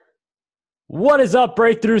What is up,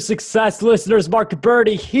 Breakthrough Success listeners? Mark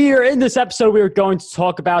Berti here. In this episode, we are going to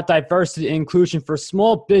talk about diversity and inclusion for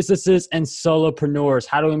small businesses and solopreneurs.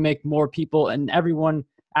 How do we make more people, and everyone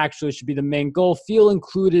actually should be the main goal, feel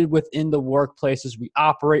included within the workplaces we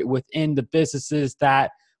operate within, the businesses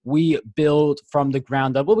that we build from the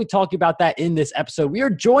ground up? We'll be talking about that in this episode. We are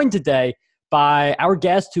joined today by our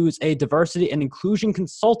guest, who is a diversity and inclusion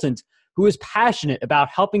consultant who is passionate about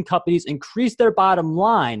helping companies increase their bottom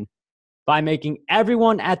line by making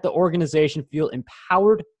everyone at the organization feel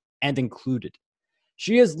empowered and included.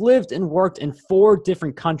 She has lived and worked in 4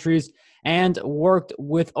 different countries and worked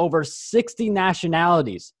with over 60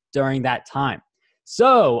 nationalities during that time.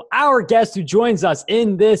 So our guest who joins us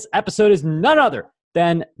in this episode is none other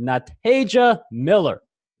than Nataja Miller.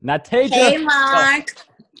 Nataja. Hey, Mark.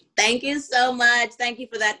 Thank you so much. Thank you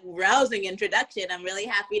for that rousing introduction. I'm really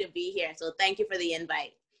happy to be here. So thank you for the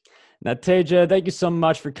invite. Nataja, thank you so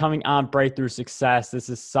much for coming on Breakthrough Success. This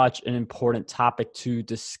is such an important topic to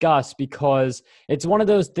discuss because it's one of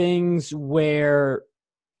those things where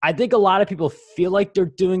I think a lot of people feel like they're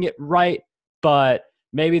doing it right, but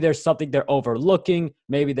maybe there's something they're overlooking.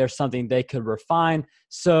 Maybe there's something they could refine.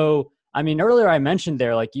 So, I mean, earlier I mentioned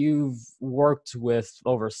there, like you've worked with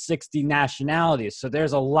over 60 nationalities. So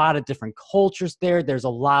there's a lot of different cultures there. There's a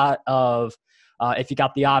lot of, if you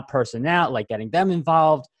got the odd person out, like getting them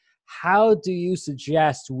involved. How do you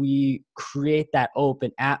suggest we create that open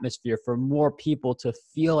atmosphere for more people to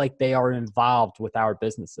feel like they are involved with our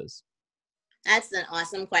businesses? That's an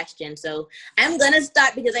awesome question. So I'm going to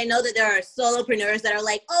start because I know that there are solopreneurs that are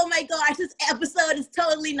like, oh my gosh, this episode is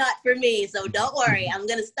totally not for me. So don't worry. I'm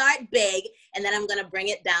going to start big and then I'm going to bring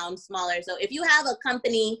it down smaller. So if you have a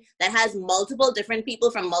company that has multiple different people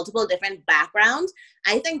from multiple different backgrounds,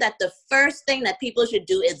 I think that the first thing that people should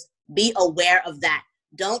do is be aware of that.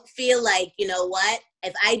 Don't feel like, you know what,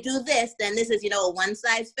 if I do this, then this is, a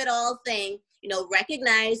one-size-fit-all thing.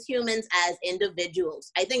 Recognize humans as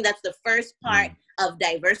individuals. I think that's the first part of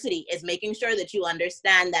diversity, is making sure that you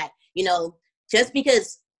understand that, just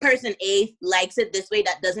because person A likes it this way,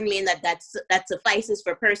 that doesn't mean that suffices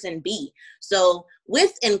for person B. So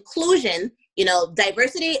with inclusion,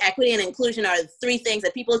 diversity, equity, and inclusion are the 3 things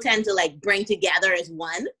that people tend to like bring together as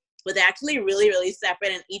one, but they're actually really, really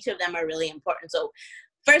separate, and each of them are really important. So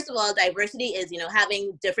first of all, diversity is,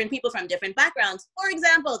 having different people from different backgrounds. For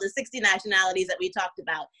example, the 60 nationalities that we talked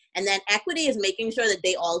about. And then equity is making sure that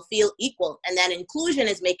they all feel equal. And then inclusion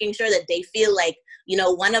is making sure that they feel like,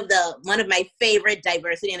 one of my favorite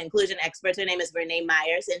diversity and inclusion experts, her name is Renee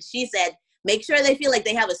Myers, and she said, make sure they feel like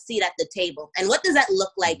they have a seat at the table. And what does that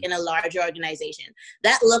look like in a larger organization?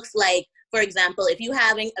 That looks like, for example, if you're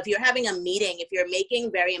having a meeting, if you're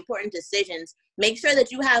making very important decisions, make sure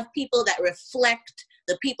that you have people that reflect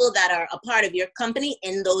the people that are a part of your company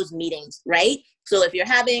in those meetings, right? So if you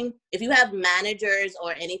have managers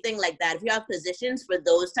or anything like that, if you have positions for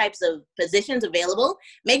those types of positions available,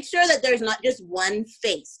 make sure that there's not just one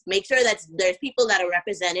face. Make sure that there's people that are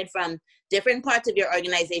represented from different parts of your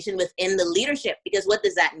organization within the leadership. Because what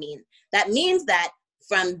does that mean? That means that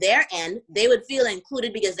from their end, they would feel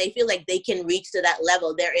included because they feel like they can reach to that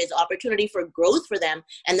level. There is opportunity for growth for them.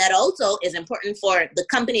 And that also is important for the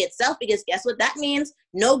company itself, because guess what that means?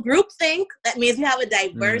 No groupthink. That means you have a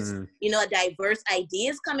diverse, diverse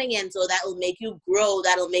ideas coming in. So that will make you grow.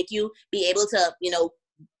 That'll make you be able to,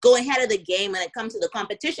 go ahead of the game when it comes to the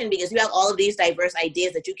competition, because you have all of these diverse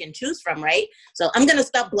ideas that you can choose from, right? So I'm going to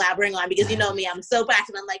stop blabbering on because you know me, I'm so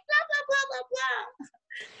passionate. I'm like, blah, blah, blah, blah, blah.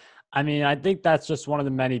 I mean, I think that's just one of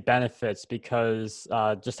the many benefits, because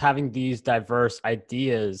just having these diverse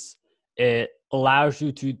ideas, it allows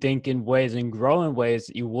you to think in ways and grow in ways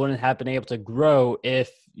that you wouldn't have been able to grow if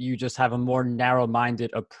you just have a more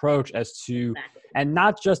narrow-minded approach as to, and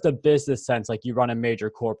not just a business sense, like you run a major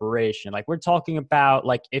corporation. Like we're talking about,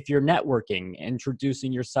 like if you're networking,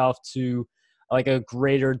 introducing yourself to like a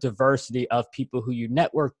greater diversity of people who you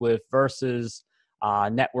network with versus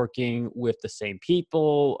networking with the same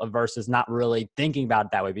people versus not really thinking about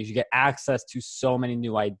it that way, because you get access to so many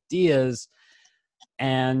new ideas.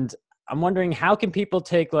 And I'm wondering, how can people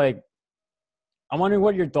take I'm wondering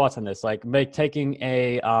what are your thoughts on this, taking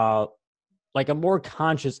a more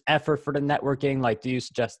conscious effort for the networking? Like, do you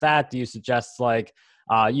suggest that? Do you suggest when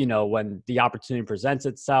the opportunity presents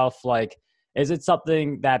itself, is it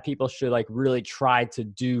something that people should really try to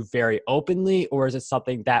do very openly, or is it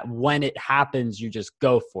something that when it happens, you just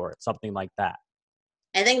go for it? Something like that.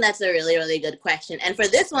 I think that's a really, really good question. And for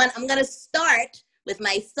this one, I'm going to start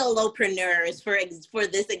my solopreneurs for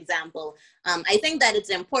this example. I think that it's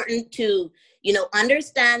important to,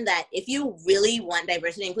 understand that if you really want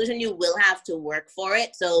diversity and inclusion, you will have to work for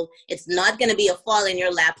it. So it's not going to be a fall in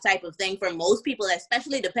your lap type of thing for most people,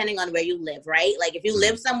 especially depending on where you live, right? Like if you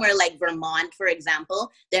live somewhere like Vermont, for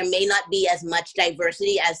example, there may not be as much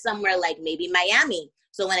diversity as somewhere like maybe Miami.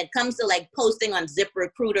 So when it comes to like posting on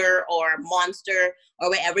ZipRecruiter or Monster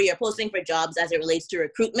or wherever you're posting for jobs as it relates to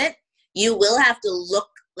recruitment, you will have to look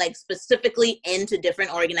like specifically into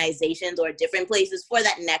different organizations or different places for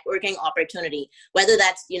that networking opportunity, whether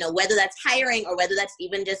that's hiring or whether that's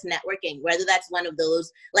even just networking, whether that's one of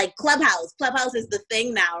those like Clubhouse is the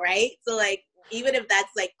thing now, right? So like even if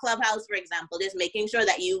that's like Clubhouse, for example, just making sure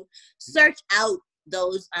that you search out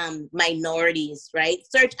those minorities, right?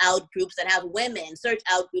 Search out groups that have women, search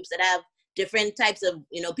out groups that have different types of,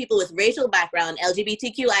 people with racial background,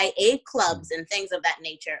 LGBTQIA clubs and things of that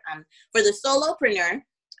nature. For the solopreneur,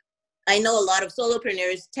 I know a lot of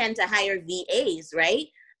solopreneurs tend to hire VAs, right?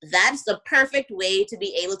 That's the perfect way to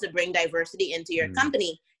be able to bring diversity into your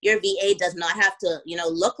company. Your VA does not have to,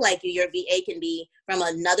 look like you. Your VA can be from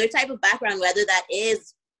another type of background, whether that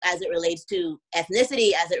is as it relates to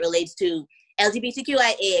ethnicity, as it relates to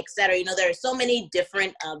LGBTQIA, et cetera. There are so many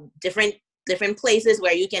different places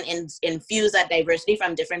where you can infuse that diversity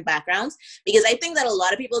from different backgrounds. Because I think that a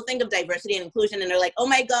lot of people think of diversity and inclusion and they're like, oh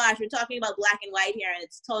my gosh, we're talking about black and white here, and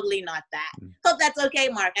it's totally not that. Hope that's okay,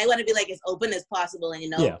 Mark. I want to be like as open as possible.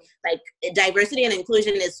 And like diversity and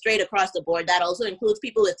inclusion is straight across the board. That also includes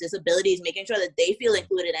people with disabilities, making sure that they feel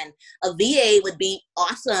included. And a VA would be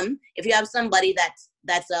awesome if you have somebody that's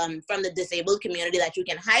from the disabled community that you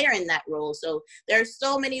can hire in that role. So there are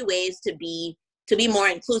so many ways to be more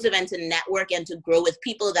inclusive and to network and to grow with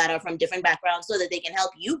people that are from different backgrounds so that they can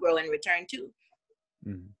help you grow in return too.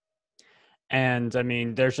 And I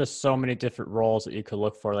mean, there's just so many different roles that you could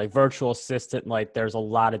look for, like virtual assistant, like there's a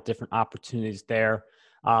lot of different opportunities there.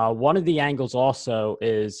 One of the angles also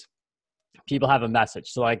is people have a message.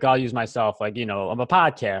 So like I'll use myself, like, I'm a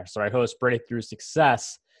podcaster, I host Breakthrough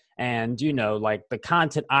Success. And, like the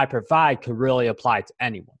content I provide could really apply to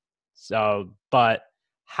anyone. So, but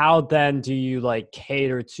how then do you like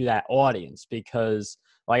cater to that audience? Because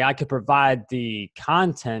like I could provide the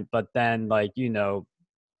content, but then like,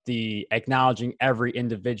 the acknowledging every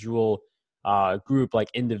individual group, like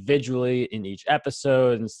individually in each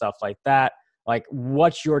episode and stuff like that. Like,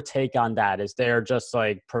 what's your take on that? Is there just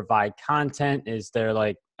like provide content? Is there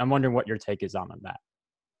like, I'm wondering what your take is on that.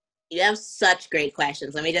 You have such great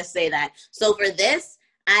questions. Let me just say that. So for this,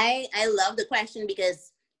 I love the question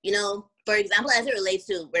because, for example, as it relates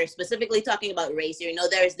to, we're specifically talking about race here,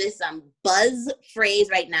 there's this buzz phrase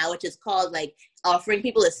right now, which is called like offering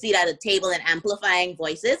people a seat at a table and amplifying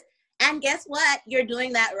voices. And guess what? You're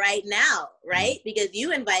doing that right now, right? Because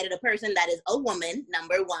you invited a person that is a woman,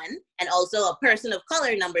 number one, and also a person of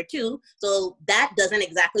color, number two. So that doesn't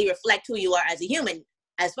exactly reflect who you are as a human.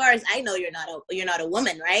 As far as I know, you're not a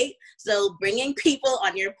woman, right? So bringing people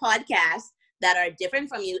on your podcast that are different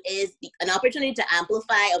from you is an opportunity to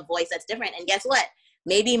amplify a voice that's different. And guess what?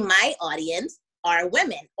 Maybe my audience are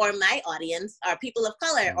women, or my audience are people of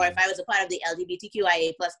color, or if I was a part of the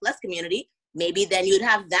LGBTQIA++ community, maybe then you'd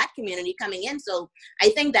have that community coming in. So I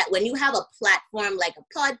think that when you have a platform like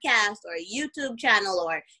a podcast or a YouTube channel,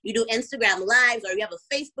 or you do Instagram lives, or you have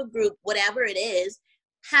a Facebook group, whatever it is,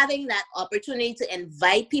 having that opportunity to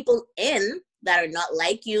invite people in that are not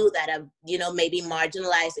like you, that have, maybe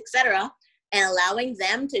marginalized, etc., and allowing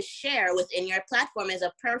them to share within your platform is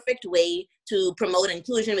a perfect way to promote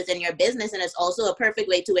inclusion within your business. And it's also a perfect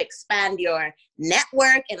way to expand your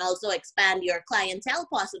network and also expand your clientele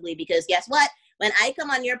possibly, because guess what? When I come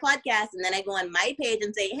on your podcast and then I go on my page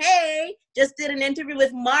and say, hey, just did an interview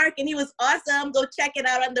with Mark and he was awesome, go check it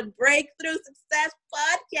out on the Breakthrough Success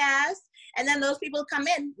podcast. And then those people come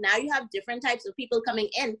in. Now you have different types of people coming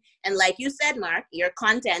in. And like you said, Mark, your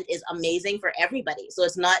content is amazing for everybody. So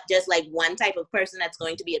it's not just like one type of person that's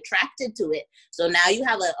going to be attracted to it. So now you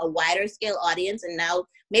have a wider scale audience, and now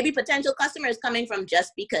maybe potential customers coming from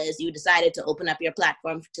just because you decided to open up your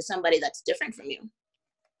platform to somebody that's different from you.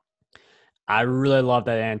 I really love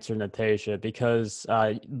that answer, Natasha, because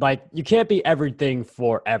like you can't be everything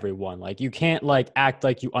for everyone. Like you can't like act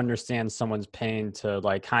like you understand someone's pain to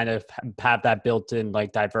like kind of have that built in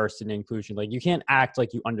like diversity and inclusion. Like you can't act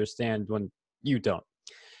like you understand when you don't.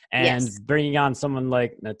 And bringing on someone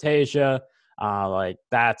like Natasha, like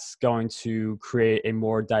that's going to create a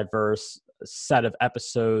more diverse set of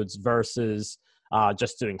episodes versus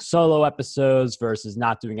just doing solo episodes versus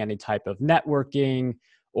not doing any type of networking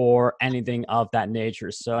or anything of that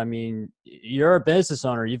nature. So, I mean, you're a business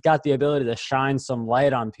owner. You've got the ability to shine some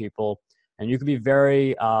light on people, and you can be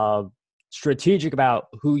very strategic about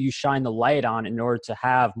who you shine the light on in order to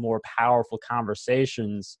have more powerful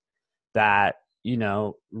conversations that, you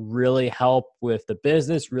know, really help with the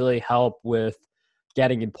business, really help with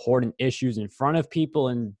getting important issues in front of people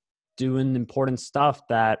and doing important stuff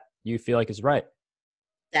that you feel like is right.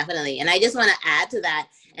 Definitely. And I just want to add to that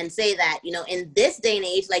and say that, you know, in this day and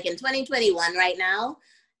age, like in 2021 right now,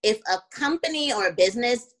 if a company or a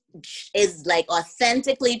business is like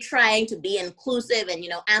authentically trying to be inclusive and, you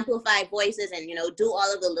know, amplify voices and, you know, do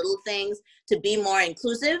all of the little things to be more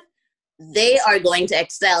inclusive, they are going to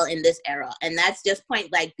excel in this era. And that's just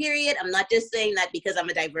point blank period. I'm not just saying that because I'm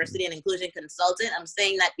a diversity and inclusion consultant. I'm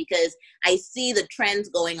saying that because I see the trends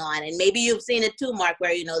going on. And maybe you've seen it too, Mark,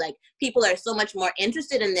 where, you know, like people are so much more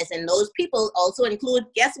interested in this. And those people also include,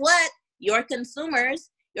 guess what? Your consumers.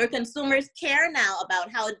 Your consumers care now about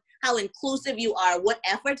how inclusive you are. What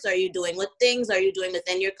efforts are you doing? What things are you doing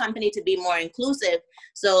within your company to be more inclusive?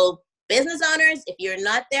 So business owners, if you're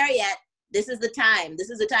not there yet, this is the time. This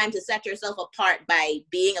is the time to set yourself apart by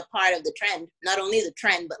being a part of the trend. Not only the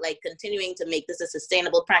trend, but like continuing to make this a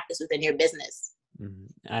sustainable practice within your business.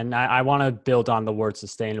 And I want to build on the word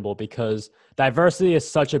sustainable because diversity is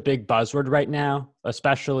such a big buzzword right now,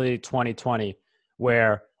 especially 2020,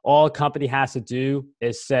 where all a company has to do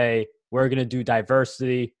is say, we're going to do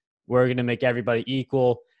diversity, we're going to make everybody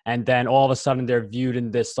equal. And then all of a sudden they're viewed in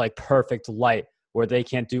this like perfect light where they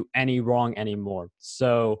can't do any wrong anymore.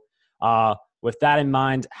 So with that in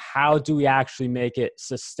mind, how do we actually make it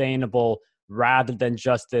sustainable rather than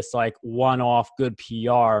just this like one-off good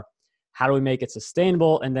PR? How do we make it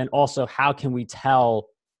sustainable? And then also, how can we tell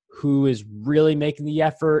who is really making the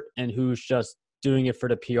effort and who's just doing it for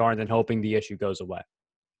the PR and then hoping the issue goes away?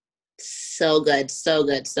 So good, so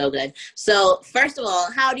good, so good. So first of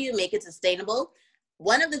all, how do you make it sustainable?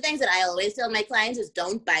 One of the things that I always tell my clients is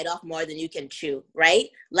don't bite off more than you can chew, right?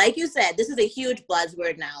 Like you said, this is a huge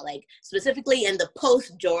buzzword now, like specifically in the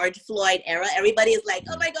post-George Floyd era. Everybody is like,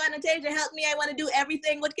 oh my God, Natasha, help me. I want to do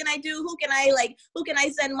everything. What can I do? Who can I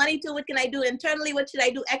send money to? What can I do internally? What should I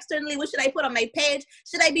do externally? What should I put on my page?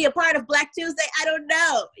 Should I be a part of Black Tuesday? I don't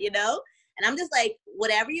know, you know? And I'm just like,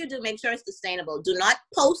 whatever you do, make sure it's sustainable. Do not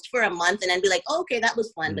post for a month and then be like, oh, okay, that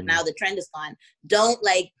was fun, but now the trend is gone. Don't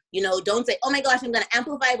like, you know, don't say, oh my gosh, I'm going to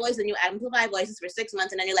amplify voice, and you amplify voices for 6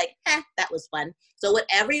 months and then you're like, that was fun. So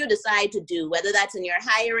whatever you decide to do, whether that's in your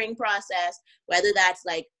hiring process, whether that's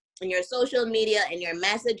like in your social media and your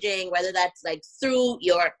messaging, whether that's like through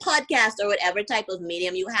your podcast or whatever type of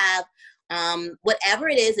medium you have, whatever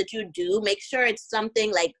it is that you do, make sure it's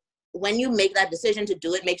something like, when you make that decision to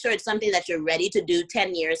do it, make sure it's something that you're ready to do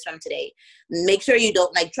 10 years from today. Make sure you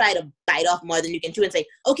don't like try to bite off more than you can chew and say,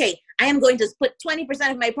 okay, I am going to put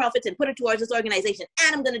 20% of my profits and put it towards this organization,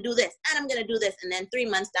 and I'm going to do this, and I'm going to do this. And then 3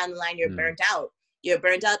 months down the line, you're burnt out. You're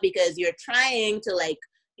burnt out because you're trying to like,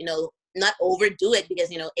 you know, not overdo it, because,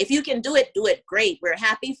 you know, if you can do it, great. We're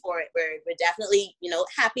happy for it. We're definitely, you know,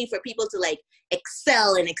 happy for people to like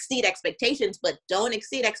excel and exceed expectations, but don't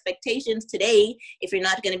exceed expectations today if you're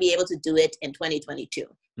not going to be able to do it in 2022.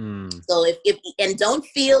 So if and don't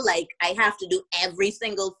feel like I have to do every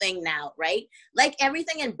single thing now, right? Like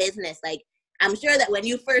everything in business, like I'm sure that when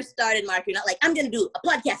you first started, Mark, you're not like, I'm going to do a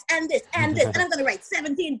podcast and this, and I'm going to write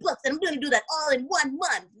 17 books and I'm going to do that all in 1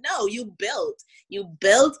 month. No, you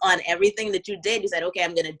built on everything that you did. You said, okay,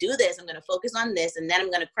 I'm going to do this. I'm going to focus on this. And then I'm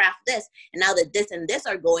going to craft this. And now that this and this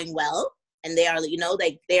are going well, and they are, you know,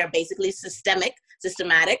 like they are basically systematic,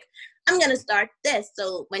 I'm going to start this.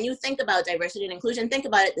 So when you think about diversity and inclusion, think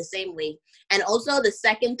about it the same way. And also the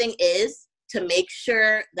second thing is to make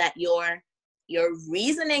sure that your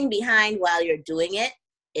reasoning behind while you're doing it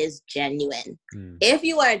is genuine. If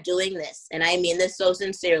you are doing this, and I mean this so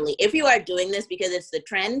sincerely, if you are doing this because it's the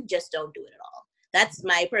trend, just don't do it at all. That's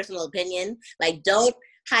my personal opinion. Like, don't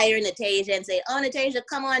hire Natasha and say, oh, Natasha,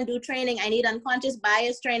 come on, do training. I need unconscious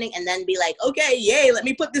bias training. And then be like, okay, yay, let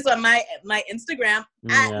me put this on my Instagram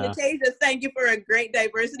at Natasha. Thank you for a great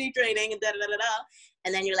diversity training and da-da-da-da-da.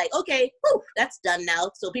 And then you're like, okay, whew, that's done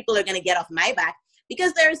now. So people are going to get off my back.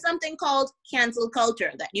 Because there is something called cancel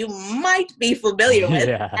culture that you might be familiar with.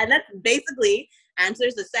 And that basically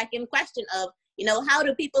answers the second question of, you know, how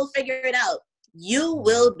do people figure it out? You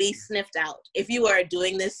will be sniffed out if you are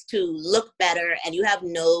doing this to look better and you have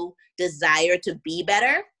no desire to be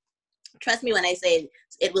better. Trust me when I say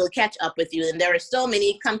it will catch up with you. And there are so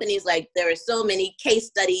many companies, like there are so many case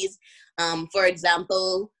studies. For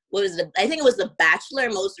example, I think it was The Bachelor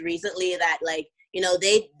most recently that like,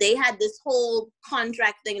 they had this whole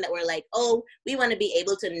contract thing that were like, oh, we want to be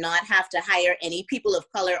able to not have to hire any people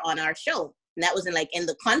of color on our show. And that was in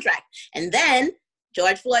the contract. And then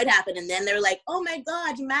George Floyd happened, and then they were like, oh my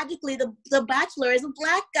God, magically the Bachelor is a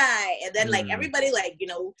Black guy. And then everybody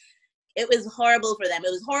it was horrible for them.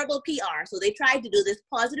 It was horrible PR. So they tried to do this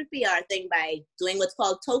positive PR thing by doing what's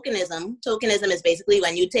called tokenism. Tokenism is basically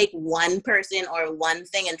when you take one person or one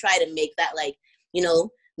thing and try to make that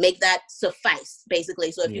make that suffice,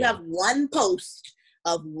 basically. So if you have one post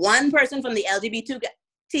of one person from the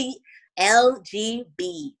LGBTQIA++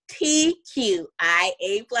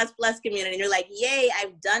 community, and you're like, yay,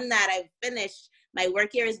 I've done that. I've finished. My work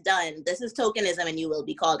here is done. This is tokenism, and you will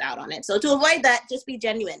be called out on it. So to avoid that, just be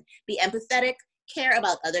genuine, be empathetic, care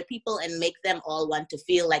about other people, and make them all want to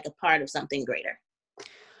feel like a part of something greater.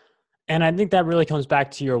 And I think that really comes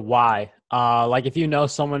back to your why. If you know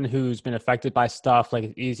someone who's been affected by stuff,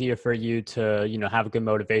 it's easier for you to, have a good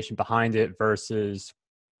motivation behind it versus,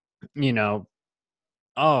 just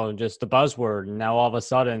the buzzword. And now all of a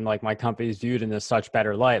sudden, my company is viewed in a such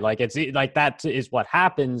better light. It's that is what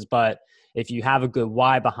happens. But if you have a good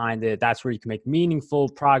why behind it, that's where you can make meaningful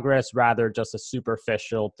progress rather just a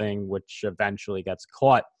superficial thing, which eventually gets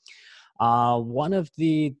caught. One of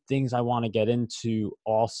the things I want to get into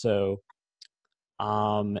also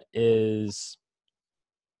is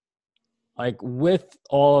with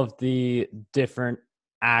all of the different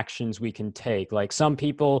actions we can take. Some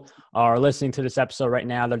people are listening to this episode right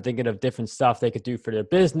now, they're thinking of different stuff they could do for their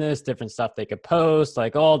business, different stuff they could post,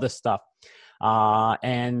 all this stuff.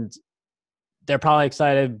 And they're probably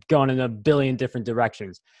excited going in a billion different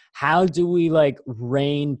directions. How do we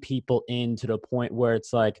rein people in to the point where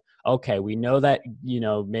it's okay, we know that,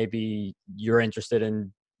 maybe you're interested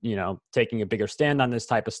in, taking a bigger stand on this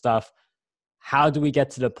type of stuff. How do we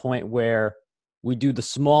get to the point where we do the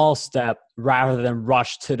small step rather than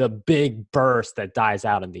rush to the big burst that dies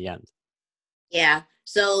out in the end? Yeah.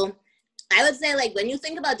 So I would say when you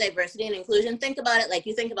think about diversity and inclusion, think about it like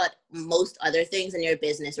you think about most other things in your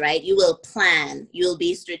business, right? You will plan, you'll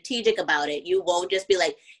be strategic about it. You won't just be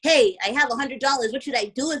like, hey, I have $100. What should I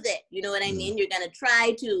do with it? You know what I mean? You're going to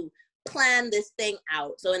try to plan this thing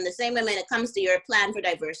out. So in the same way, when it comes to your plan for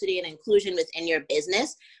diversity and inclusion within your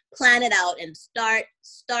business, plan it out and start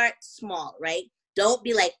small, right? Don't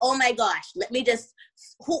be like, oh my gosh, let me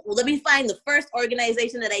find the first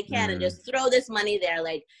organization that I can and just throw this money there.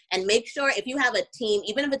 And make sure if you have a team,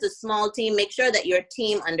 even if it's a small team, make sure that your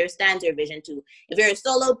team understands your vision too. If you're a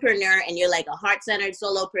solopreneur and you're a heart-centered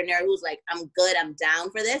solopreneur who's I'm good, I'm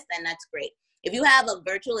down for this, then that's great. If you have a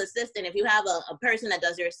virtual assistant, if you have a person that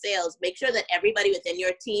does your sales, make sure that everybody within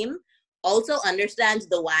your team also understands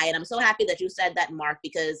the why. And I'm so happy that you said that, Mark,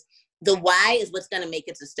 because the why is what's going to make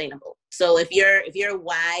it sustainable. So if your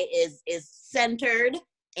why is centered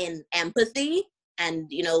in empathy and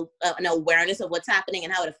an awareness of what's happening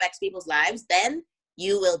and how it affects people's lives, then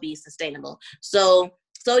you will be sustainable. So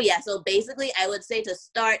basically I would say to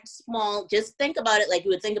start small. Just think about it like you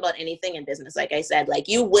would think about anything in business. Like I said,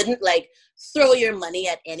 you wouldn't throw your money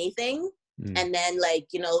at anything and then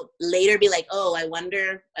later be like, oh, I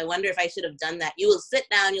wonder if I should have done that. You will sit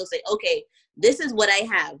down, you'll say, okay, this is what I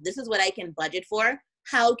have. This is what I can budget for.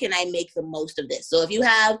 How can I make the most of this? So if you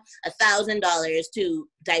have $1,000 to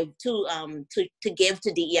give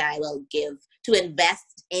to DEI, to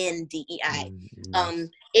invest in DEI.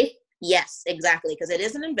 Yes, exactly, because it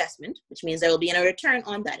is an investment, which means there will be a return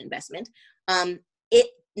on that investment.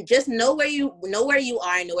 Just know where you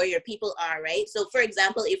are and know where your people are, right? So for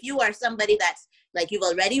example, if you are somebody that's you've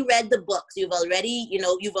already read the books, you've already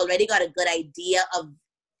got a good idea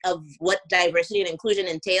of what diversity and inclusion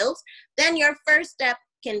entails, then your first step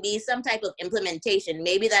can be some type of implementation.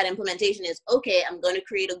 Maybe that implementation is, okay, I'm going to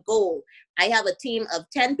create a goal. I have a team of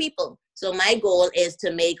 10 people. So my goal is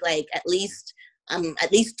to make at least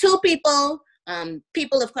 2 people,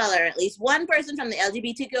 people of color, at least 1 person from the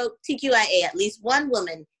LGBTQIA, at least 1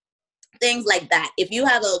 woman, things like that. If you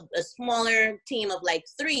have a smaller team of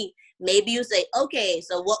 3, maybe you say, okay,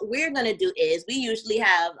 so what we're going to do is we usually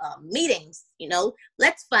have meetings,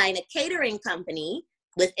 let's find a catering company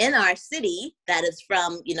within our city that is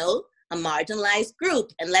from, a marginalized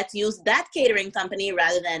group. And let's use that catering company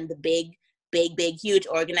rather than the big, huge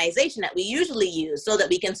organization that we usually use so that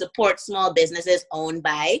we can support small businesses owned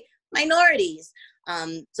by minorities.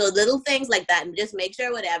 So little things like that, and just make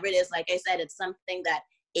sure whatever it is, like I said, it's something that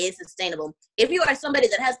is sustainable. If you are somebody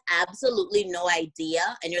that has absolutely no idea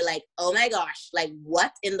and you're like, oh my gosh,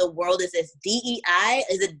 what in the world is this DEI?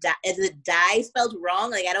 Is it die spelled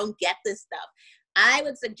wrong? I don't get this stuff. I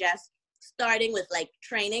would suggest starting with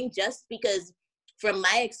training, just because from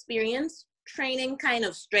my experience, training kind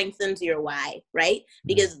of strengthens your why, right?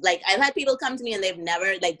 Because like I've had people come to me and they've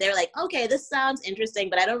never, like, they're like, okay, this sounds interesting,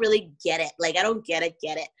 but I don't really get it. Like, I don't get it.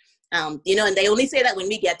 You know, and they only say that when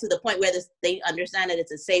we get to the point where they understand that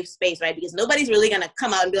it's a safe space, right? Because nobody's really going to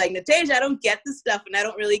come out and be like, Natasha, I don't get this stuff and I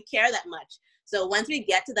don't really care that much. So once we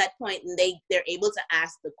get to that point and they're able to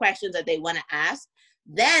ask the questions that they want to ask,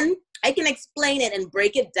 then I can explain it and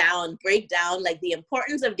break down like the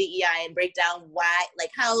importance of DEI and break down why,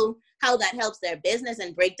 like how that helps their business,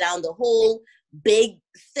 and break down the whole big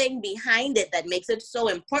thing behind it that makes it so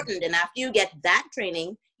important. And after you get that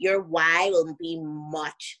training, your why will be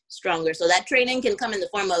much stronger. So that training can come in the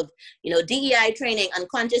form of, you know, DEI training,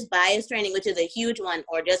 unconscious bias training, which is a huge one,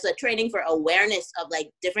 or just a training for awareness of like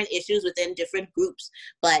different issues within different groups.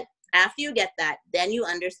 But after you get that, then you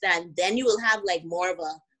understand, then you will have like more of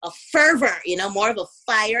a fervor, you know, more of a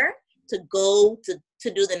fire to go to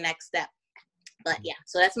do the next step. But yeah,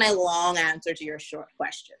 so that's my long answer to your short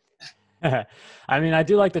question. I mean, I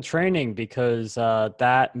do like the training because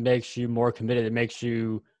that makes you more committed. It makes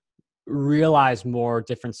you realize more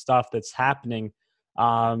different stuff that's happening.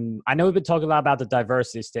 I know we've been talking a lot about the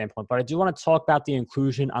diversity standpoint, but I do want to talk about the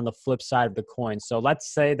inclusion on the flip side of the coin. So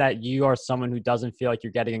let's say that you are someone who doesn't feel like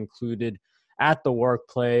you're getting included at the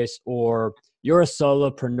workplace, or you're a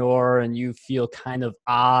solopreneur and you feel kind of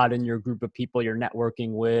odd in your group of people you're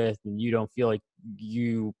networking with, and you don't feel like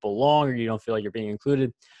you belong, or you don't feel like you're being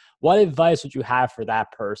included. What advice would you have for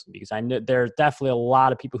that person? Because I know there are definitely a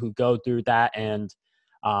lot of people who go through that, and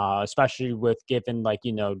especially with given like,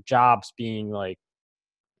 you know, jobs being like,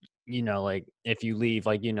 you know, like if you leave,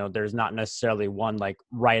 like, you know, there's not necessarily one like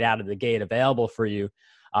right out of the gate available for you.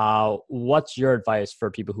 What's your advice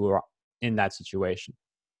for people who are in that situation?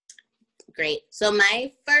 Great. So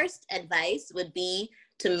my first advice would be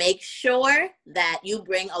to make sure that you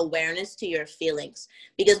bring awareness to your feelings.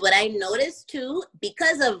 Because what I noticed too,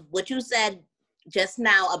 because of what you said just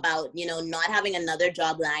now about, you know, not having another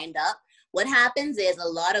job lined up, what happens is a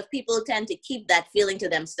lot of people tend to keep that feeling to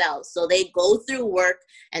themselves. So they go through work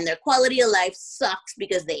and their quality of life sucks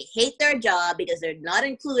because they hate their job, because they're not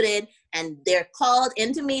included, and they're called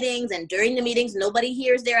into meetings, and during the meetings, nobody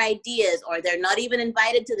hears their ideas, or they're not even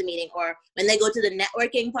invited to the meeting, or when they go to the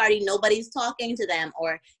networking party, nobody's talking to them,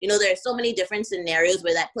 or, you know, there are so many different scenarios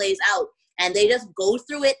where that plays out. And they just go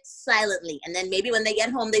through it silently. And then maybe when they get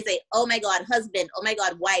home, they say, oh my God, husband, oh my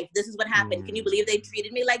God, wife, this is what happened. Can you believe they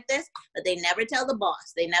treated me like this? But they never tell the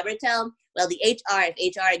boss. They never tell, well, the HR,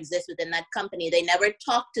 if HR exists within that company, they never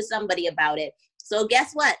talk to somebody about it. So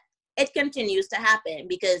guess what? It continues to happen,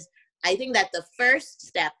 because I think that the first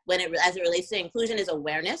step as it relates to inclusion is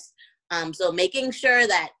awareness. So making sure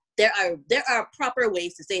that there are proper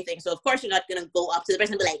ways to say things. So of course, you're not going to go up to the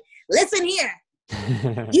person and be like, listen here,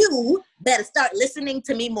 you better start listening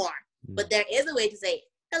to me more. But there is a way to say,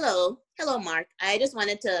 hello, Mark. I just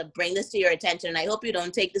wanted to bring this to your attention. And I hope you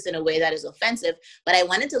don't take this in a way that is offensive, but I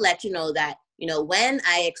wanted to let you know that, you know, when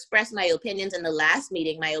I expressed my opinions in the last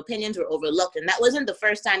meeting, my opinions were overlooked. And that wasn't the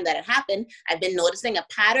first time that it happened. I've been noticing a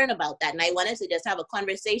pattern about that. And I wanted to just have a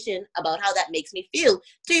conversation about how that makes me feel.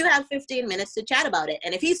 Do you have 15 minutes to chat about it?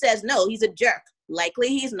 And if he says no, he's a jerk. Likely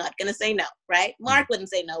he's not going to say no, right? Mark wouldn't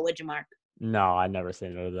say no, would you, Mark? No, I never say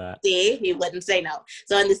no to that. See, he wouldn't say no.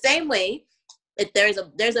 So in the same way, there's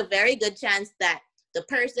a very good chance that the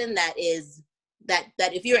person that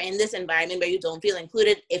if you're in this environment where you don't feel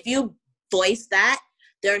included, if you voice that,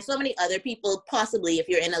 there are so many other people, possibly if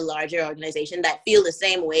you're in a larger organization, that feel the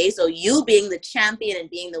same way. So you being the champion and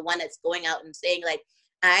being the one that's going out and saying like,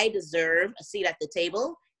 I deserve a seat at the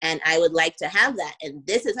table and I would like to have that. And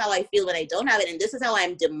this is how I feel when I don't have it. And this is how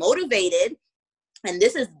I'm demotivated. And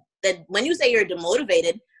this is that when you say you're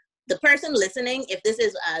demotivated, the person listening, if this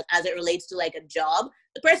is as it relates to like a job,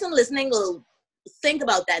 the person listening will think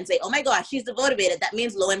about that and say, oh my gosh, she's demotivated. That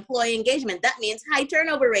means low employee engagement. That means high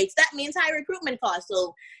turnover rates. That means high recruitment costs.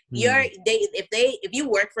 So if you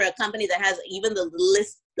work for a company that has even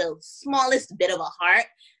the smallest bit of a heart,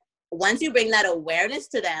 once you bring that awareness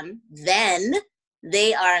to them, then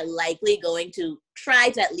they are likely going to try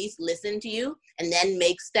to at least listen to you and then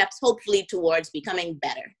make steps, hopefully, towards becoming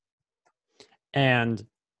better. And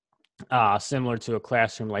similar to a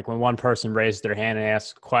classroom, like when one person raised their hand and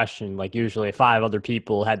asked a question, like usually 5 other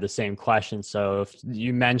people had the same question. So if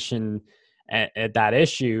you mention at that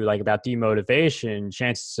issue, like about demotivation,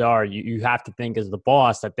 chances are you have to think as the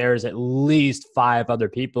boss that there's at least 5 other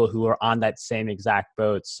people who are on that same exact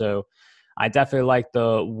boat. So I definitely like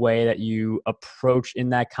the way that you approach in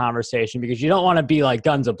that conversation, because you don't want to be like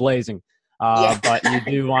guns a-blazing, but you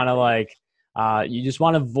do want to like, you just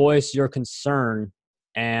want to voice your concern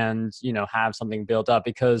and, you know, have something built up,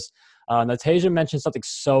 because Natasha mentioned something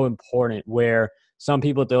so important where some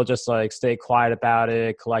people, they'll just like stay quiet about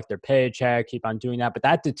it, collect their paycheck, keep on doing that, but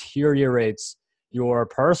that deteriorates your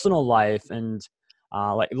personal life. And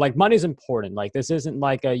like money's important. Like this isn't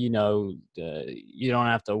like a, you don't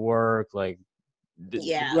have to work. Like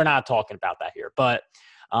Yeah. we're not talking about that here, but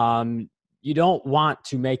you don't want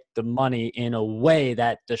to make the money in a way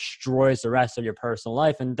that destroys the rest of your personal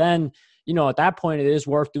life. And then, at that point, it is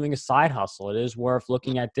worth doing a side hustle. It is worth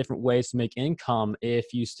looking at different ways to make income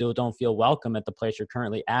if you still don't feel welcome at the place you're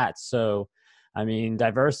currently at. So, I mean,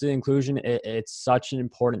 diversity and inclusion, it's such an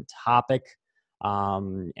important topic.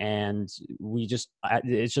 And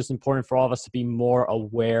it's just important for all of us to be more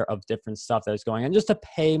aware of different stuff that is going on, just to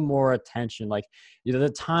pay more attention. Like, the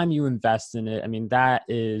time you invest in it, I mean, that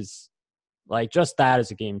is just that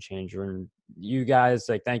is a game changer. And you guys,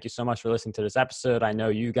 thank you so much for listening to this episode. I know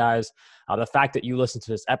you guys, the fact that you listen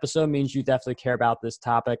to this episode means you definitely care about this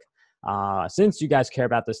topic. Since you guys care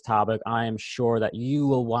about this topic, I am sure that you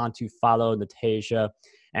will want to follow Natasha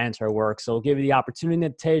and her work. So we'll give you the opportunity,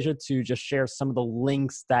 Natasha, to just share some of the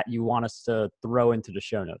links that you want us to throw into the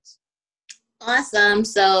show notes. Awesome.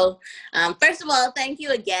 So first of all, thank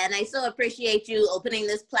you again. I so appreciate you opening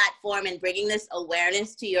this platform and bringing this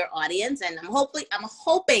awareness to your audience. And I'm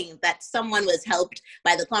hoping that someone was helped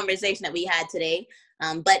by the conversation that we had today.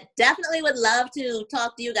 But definitely would love to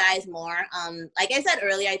talk to you guys more. Like I said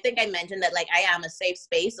earlier, I think I mentioned that I am a safe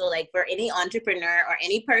space. So for any entrepreneur or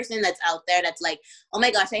any person that's out there that's like, oh my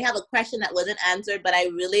gosh, I have a question that wasn't answered, but I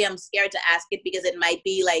really am scared to ask it because it might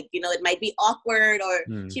be it might be awkward or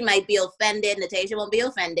she might be offended. Natasha won't be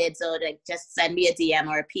offended. So just send me a DM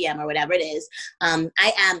or a PM or whatever it is.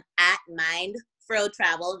 I am at Mindfro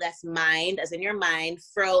Travel. That's mind as in your mind,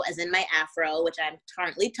 fro as in my afro, which I'm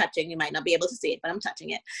currently touching. You might not be able to see it, but I'm touching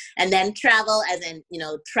it. And then travel as in,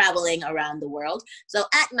 traveling around the world. So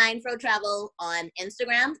at Mindfro Travel on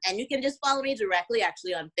Instagram, and you can just follow me directly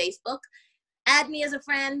actually on Facebook. Add me as a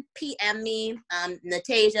friend, PM me,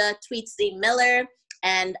 Natasha, Tweetsy Miller.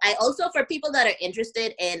 And I also, for people that are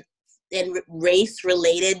interested in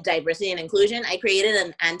race-related diversity and inclusion, I created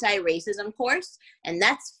an anti-racism course, and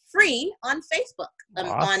that's free on Facebook,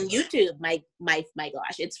 awesome. On YouTube. My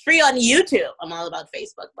gosh, it's free on YouTube. I'm all about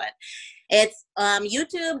Facebook, but it's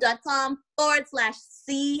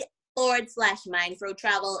youtube.com/C/Mindfro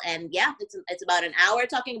Travel. And yeah, it's about an hour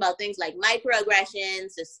talking about things like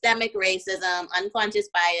microaggressions, systemic racism, unconscious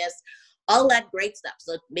bias, all that great stuff.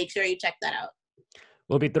 So make sure you check that out.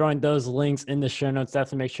 We'll be throwing those links in the show notes.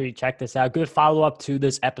 Definitely make sure you check this out. Good follow-up to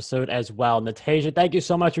this episode as well. Natasha, thank you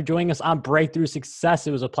so much for joining us on Breakthrough Success.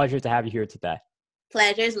 It was a pleasure to have you here today.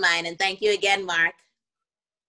 Pleasure's mine. And thank you again, Mark.